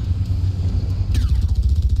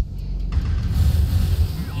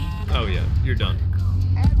 Oh yeah, you're done.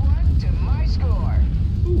 Add 1 to my score.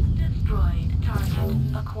 Ooh. Destroyed. Target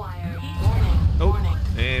acquired. Warning. Oh, Warning.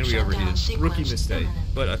 and we Shutdown overheated. sequence Rookie mistake,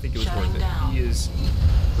 imminent. but I think it was worth Shutting it. down. He is...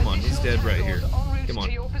 Come on, he's dead right here. En route Come on.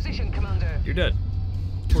 to your position, Commander. You're dead.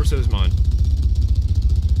 Torso's mine.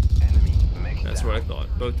 Enemy mech That's down. what I thought.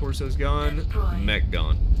 Both torsos gone, Destroyed. mech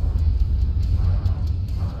gone.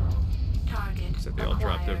 Target Except they all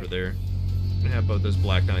dropped acquired. over there. I'm gonna have both those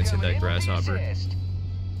Black Knights hit Coming that in with the grasshopper. assist.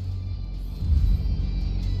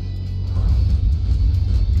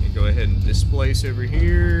 And go ahead and displace over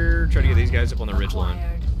here. Try to get these guys up on the ridge line.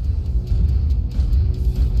 Acquired.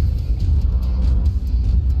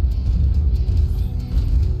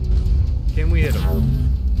 Can we hit him?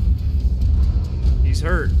 He's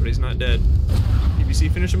hurt, but he's not dead. PBC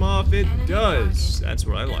finish him off? It Enemy does. target That's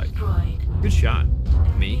what I like. Destroyed. Good shot.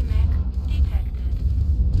 Enemy Me. mech detected.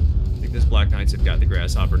 think this Black Knights have got the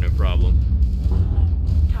grasshopper, no problem.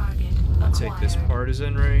 Target I'll take this acquired.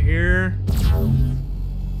 partisan right here.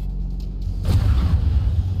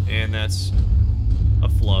 And that's a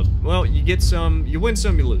flub. Well, you get some, you win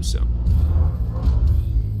some, you lose some.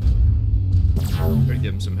 Try to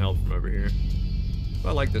give him some help from over here.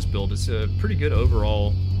 I like this build. It's a pretty good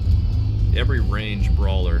overall, every range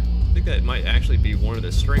brawler. I think that might actually be one of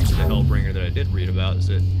the strengths of the Hellbringer that I did read about, is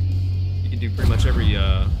that you can do pretty much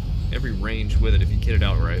every range with it if you kit it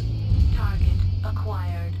out right. Target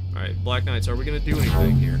acquired. Alright, Black Knights, are we going to do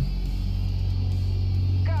anything here?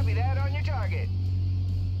 Copy that on your target.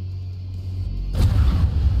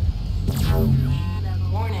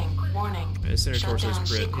 Warning. Right, Center Torso's Shutdown crit.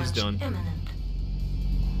 He's sequence done. imminent.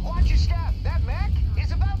 Watch your step. That mech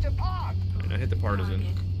is about to pop. Alright, I hit the partisan.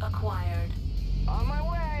 Target acquired. On my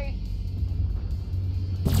way.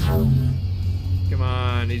 Come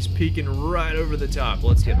on, he's peeking right over the top.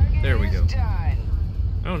 Let's get him. There we go. Target is done.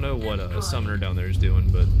 I don't know what a summoner down there is doing,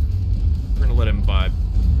 but we're gonna let him vibe.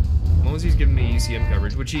 As long as he's giving me ECM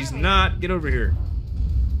coverage, which he's not. Get over here.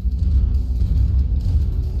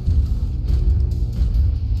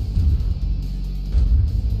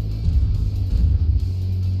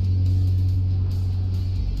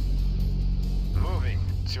 Moving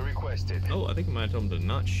to requested. Oh, I think I might have told him to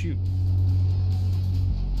not shoot.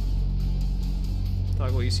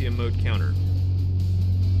 Toggle ECM mode counter.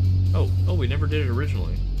 Oh, we never did it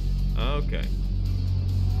originally. Okay.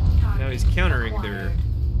 Now he's countering their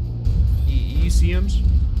ECMs.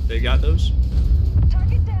 They got those.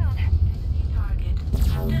 Target down. Target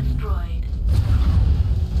destroyed.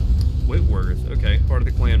 Whitworth. Okay, part of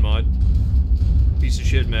the clan mod. Piece of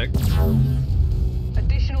shit mech.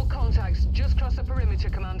 Additional contacts just crossed the perimeter,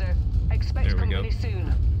 Commander. Expect There we go. company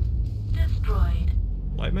soon. Destroyed.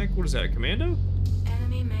 Light mech? What is that? Commando?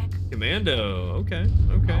 Enemy mech. Commando. Okay.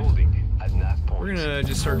 Holding at nav points. We're gonna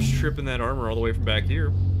just start stripping that armor all the way from back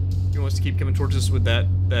here. He wants to keep coming towards us with that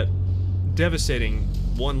devastating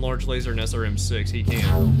one large laser and SRM-6. He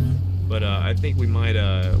can, but I think we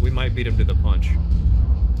might beat him to the punch.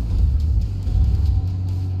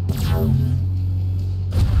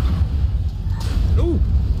 Ooh,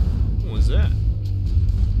 what was that?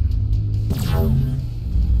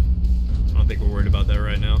 I don't think we're worried about that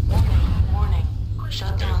right now. Warning.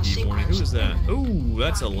 Shutdown Keep warning. sequence. Who is that? imminent. Ooh,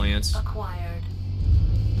 that's a Target lance. Acquired.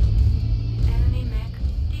 Enemy mech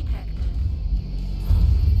detected.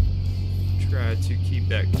 Try to keep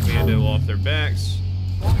that commando off their backs.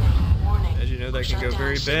 Warning. As you know, that can go Shutdown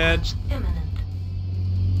very bad. sequence imminent.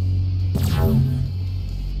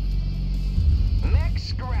 Mech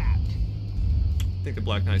scrapped. I think the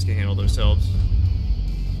Black Knights can handle themselves.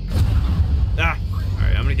 Ah!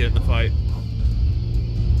 Alright, I'm gonna get in the fight.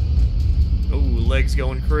 Oh, leg's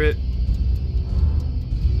going crit.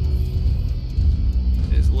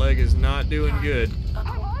 His leg is not doing good.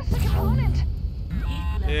 I lost the component.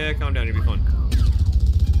 Yeah, calm down, you'll be fine.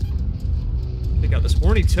 Take out this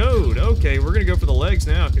horny toad. Okay, we're gonna go for the legs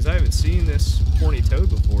now, because I haven't seen this horny toad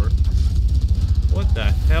before. What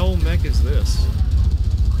the hell mech is this?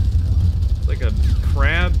 It's like a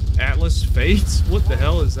crab Atlas Fates? What the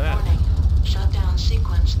hell is that? Warning. Shutdown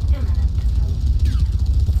sequence imminent.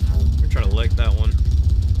 We're trying to leg that one.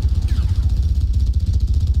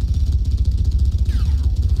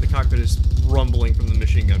 The cockpit is rumbling from the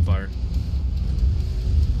machine gun fire.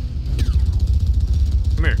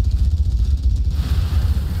 Come here.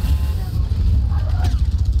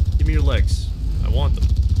 Give me your legs. I want them.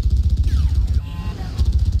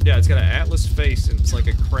 Yeah, it's got an Atlas face and it's like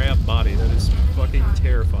a crab body. That is fucking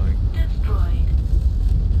terrifying. Destroyed.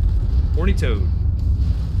 Horny toad.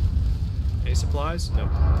 Any supplies? No.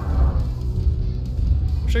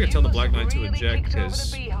 Wish I could tell the Black Knight to eject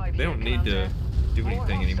because they don't need to do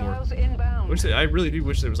anything anymore. I really do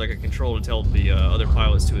wish there was like a control to tell the other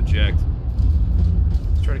pilots to eject.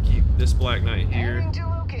 Let's try to keep this Black Knight here. Heading to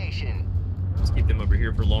location. Let's keep them over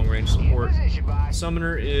here for long range support. Position by.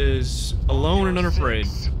 Summoner is alone and unafraid.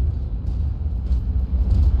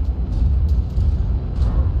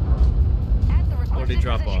 At the What did he requested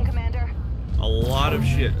drop position, off? Commander. A lot of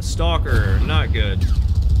shit. Stalker, not good.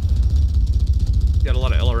 Got a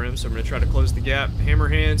lot of LRM, so I'm gonna try to close the gap. Hammer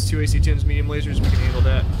hands, 2 AC-10s, medium lasers, we can handle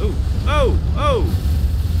that. Oh!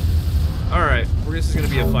 Alright, this is gonna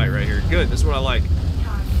be a fight right here. Good, this is what I like.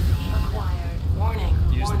 Target acquired. Warning.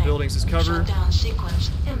 Use the buildings as cover. Shutdown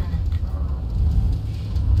sequence imminent.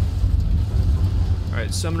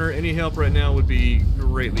 Alright, Summoner, any help right now would be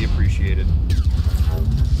greatly appreciated. I'm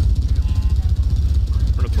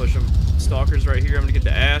gonna push them. Stalkers right here, I'm gonna get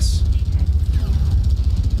the ass.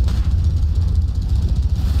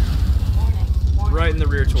 Warning. right in the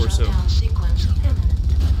rear torso. Shutdown sequence imminent.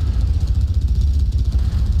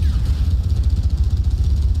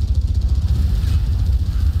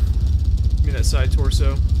 Give me that side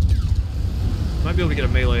torso. Might be able to get a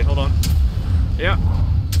melee. Hold on. Yeah.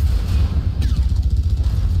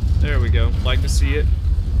 There we go. Like to see it.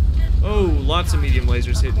 Oh, lots of medium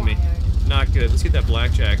lasers hitting me. Not good. Let's get that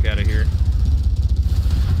blackjack out of here.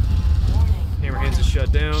 Warning. Hammerhands is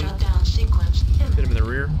shut down. Shutdown sequence imminent. Hit him in the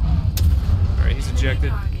rear. Alright, he's ejected.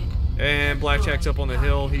 Target. And blackjack's up on the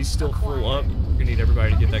hill. He's still full up. We're gonna need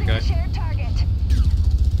everybody to get that guy. Shared target.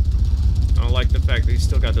 I don't like the fact that he's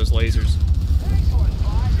still got those lasers.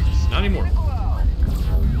 Not anymore.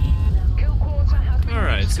 Kill quota has been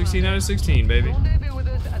Alright, reached, 16 out of 16, baby. Rendezvous with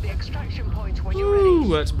us at the extraction point when you're Ooh, ready.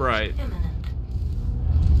 that's bright. Imminent.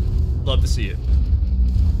 Love to see it.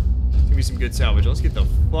 Give me some good salvage. Let's get the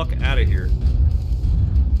fuck out of here.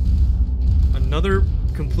 Another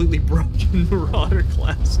completely broken Marauder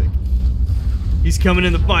classic. He's coming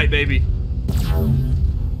in the fight, baby.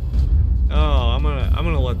 Oh, I'm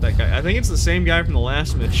gonna let that guy. I think it's the same guy from the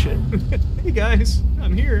last mission. Hey guys,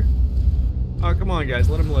 I'm here. Oh, come on, guys,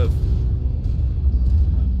 let him live.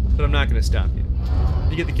 But I'm not gonna stop you.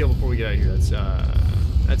 You get the kill before we get out of here.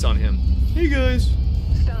 That's on him. Hey guys.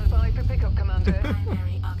 Stand by for pickup, Commander.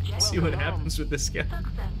 Primary objective See what happens with this guy.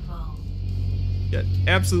 successful. Got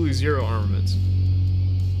absolutely zero armaments.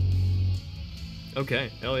 Okay,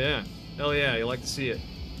 hell yeah. Hell yeah, you like to see it.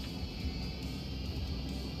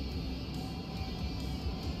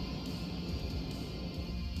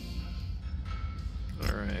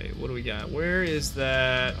 Alright, what do we got? Where is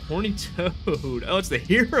that horny toad? Oh, it's the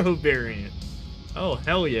hero variant. Oh,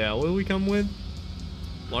 hell yeah. What do we come with?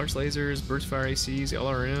 Large lasers, burst fire ACs,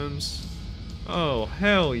 LRMs. Oh,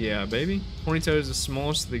 hell yeah, baby. Horny toad is the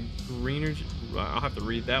smallest, the greener. I'll have to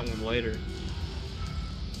read that one later.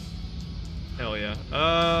 Hell yeah.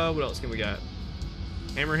 What else can we got?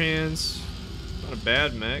 Hammerhands. Not a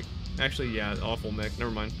bad mech. Actually, yeah, awful mech.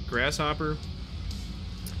 Never mind. Grasshopper.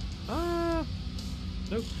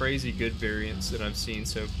 No crazy good variants that I've seen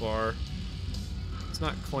so far. It's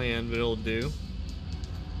not clan, but it'll do.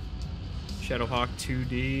 Shadowhawk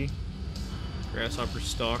 2D. Grasshopper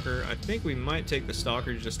Stalker. I think we might take the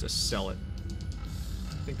Stalker just to sell it.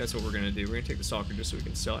 I think that's what we're gonna do. We're gonna take the Stalker just so we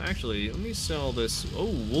can sell. Actually, let me sell this.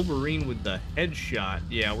 Oh, Wolverine with the headshot.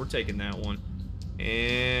 Yeah, we're taking that one.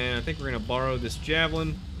 And I think we're gonna borrow this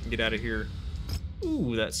Javelin and get out of here.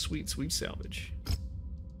 Ooh, that's sweet, sweet salvage.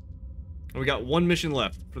 And we got one mission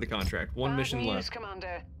left for the contract. One Bad mission news, left.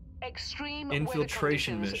 Commander. Extreme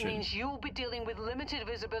Infiltration weather conditions mission. means you'll be dealing with limited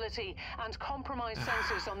visibility and compromised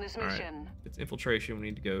sensors on this All right. mission. It's infiltration. We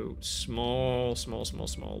need to go small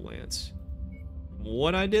lance.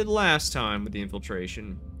 What I did last time with the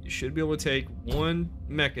infiltration, you should be able to take one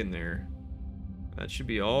mech in there. That should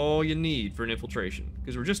be all you need for an infiltration,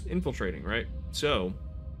 because we're just infiltrating, right? So,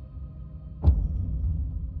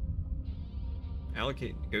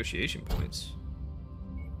 allocate negotiation points.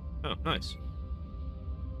 Oh, nice.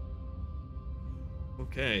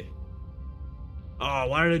 Okay. Oh,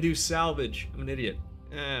 why did I do salvage? I'm an idiot.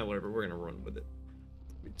 Whatever, we're gonna run with it.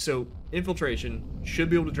 So, infiltration, should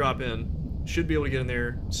be able to drop in, should be able to get in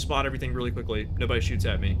there, spot everything really quickly, nobody shoots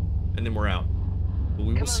at me, and then we're out. But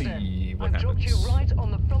we will see what I've dropped you happens. right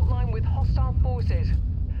on the front line with hostile forces.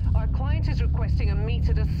 Our client is requesting a meet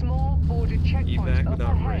at a small border checkpoint Evac up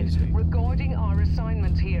without ahead raising. regarding our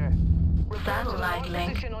assignment here. Report to the Satellite marked link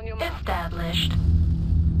position on your map. established.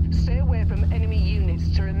 Stay away from enemy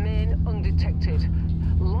units to remain undetected.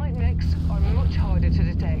 Light mechs are much harder to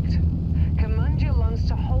detect. Command your lance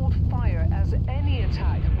to hold fire as any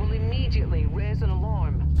attack will immediately raise an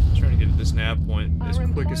alarm. Trying to get to this nav point as Our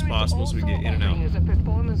quick as employer is possible so we get also in and out. offering us a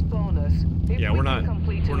performance bonus if Yeah, we we're can not-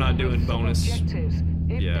 complete we're a not number doing of bonus. sub-objectives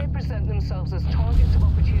if Yeah. they present themselves as targets of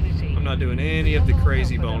opportunity. I'm not doing any of the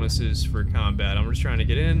crazy bonuses for combat. I'm just trying to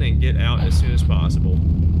get in and get out as soon as possible.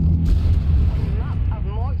 Map have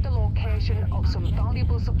marked the location of some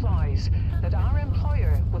valuable supplies that our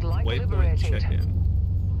employer would like Waypoint liberated. check-in.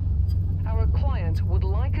 Our client would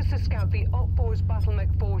like us to scout the Op-4's battle mech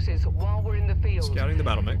forces while we're in the field. Scouting the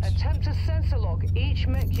battle mechs. Attempt to sensor lock each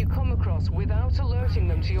mech you come across without alerting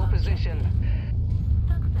them to your position.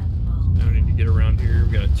 Successful. Now we need to get around here.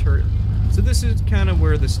 We got a turret. So this is kind of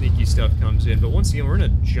where the sneaky stuff comes in. But once again, we're in a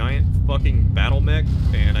giant fucking battle mech,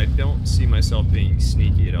 and I don't see myself being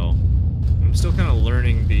sneaky at all. I'm still kind of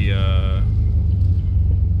learning the,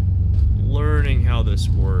 learning how this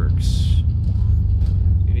works.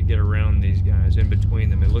 Need to get around these guys, in between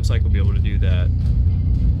them. It looks like we'll be able to do that.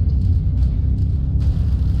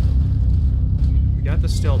 We got the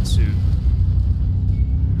stealth suit.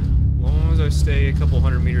 As long as as I stay a couple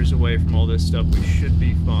 100 meters away from all this stuff, we should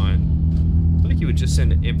be fine. I think you would just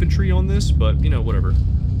send infantry on this, but, you know, whatever.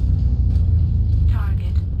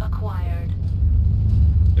 Target acquired.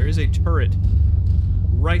 There is a turret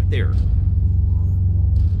right there.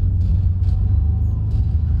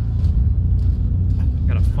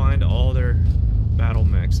 Gotta find all their battle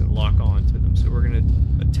mechs and lock on to them, so we're gonna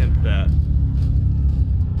attempt that.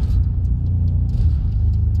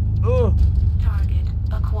 Oh! Target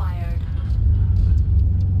acquired.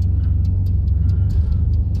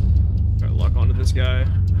 Try to lock onto this guy.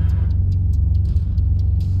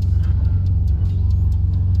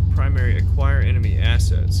 Primary, acquire enemy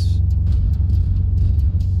assets.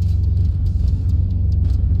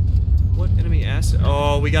 What enemy asset?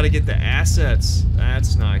 Oh, we gotta get the assets.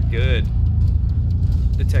 That's not good.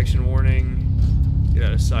 Detection warning. Get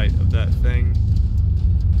out of sight of that thing.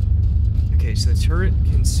 Okay, so the turret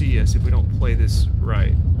can see us if we don't play this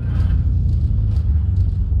right.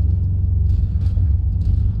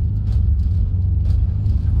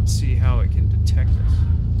 I don't see how it can detect us.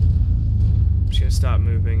 I'm just gonna stop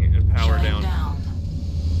moving and power Shutting down.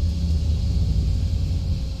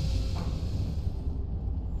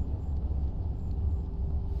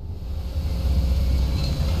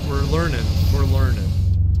 We're learning. We're learning.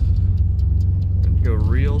 And go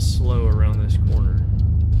real slow around this corner.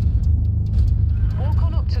 Walk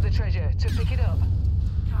on up to the treasure to pick it up.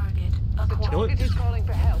 Target The acquired. Kill it. target is calling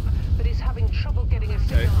for help, but is having trouble getting a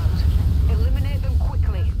signal Okay. out. Eliminate them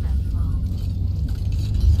quickly.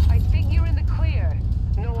 I think you're in the clear.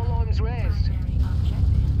 No alarms raised. Primary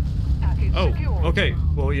objective. Package Oh, secure. okay.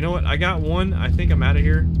 Well, you know what? I got one. I think I'm out of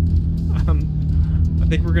here. I think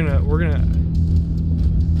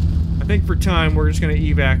I think for time, we're just gonna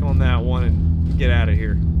evac on that one and get out of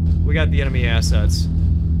here. We got the enemy assets.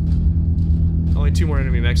 Only 2 more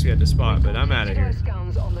enemy mechs we had to spot, but I'm out of here.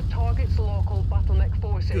 Scans on the target's local bottleneck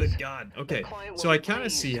forces. Good God. Okay, so I kind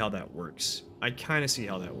of see how that works.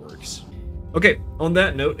 Okay, on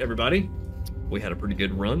that note, everybody, we had a pretty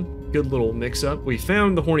good run. Good little mix-up. We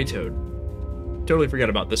found the Horny Toad. Totally forgot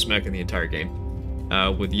about this mech in the entire game,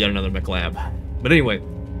 with yet another mech lab. But anyway,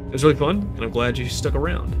 it was really fun, and I'm glad you stuck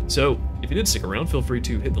around. So, if you did stick around, feel free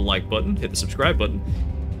to hit the like button, hit the subscribe button,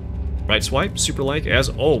 right swipe, super like, as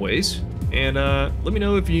always. And let me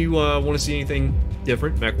know if you want to see anything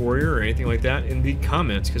different, MechWarrior or anything like that, in the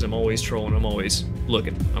comments, because I'm always trolling, I'm always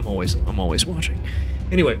looking, I'm always watching.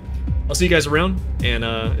 Anyway, I'll see you guys around, and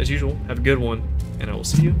as usual, have a good one, and I will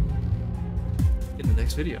see you in the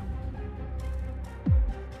next video.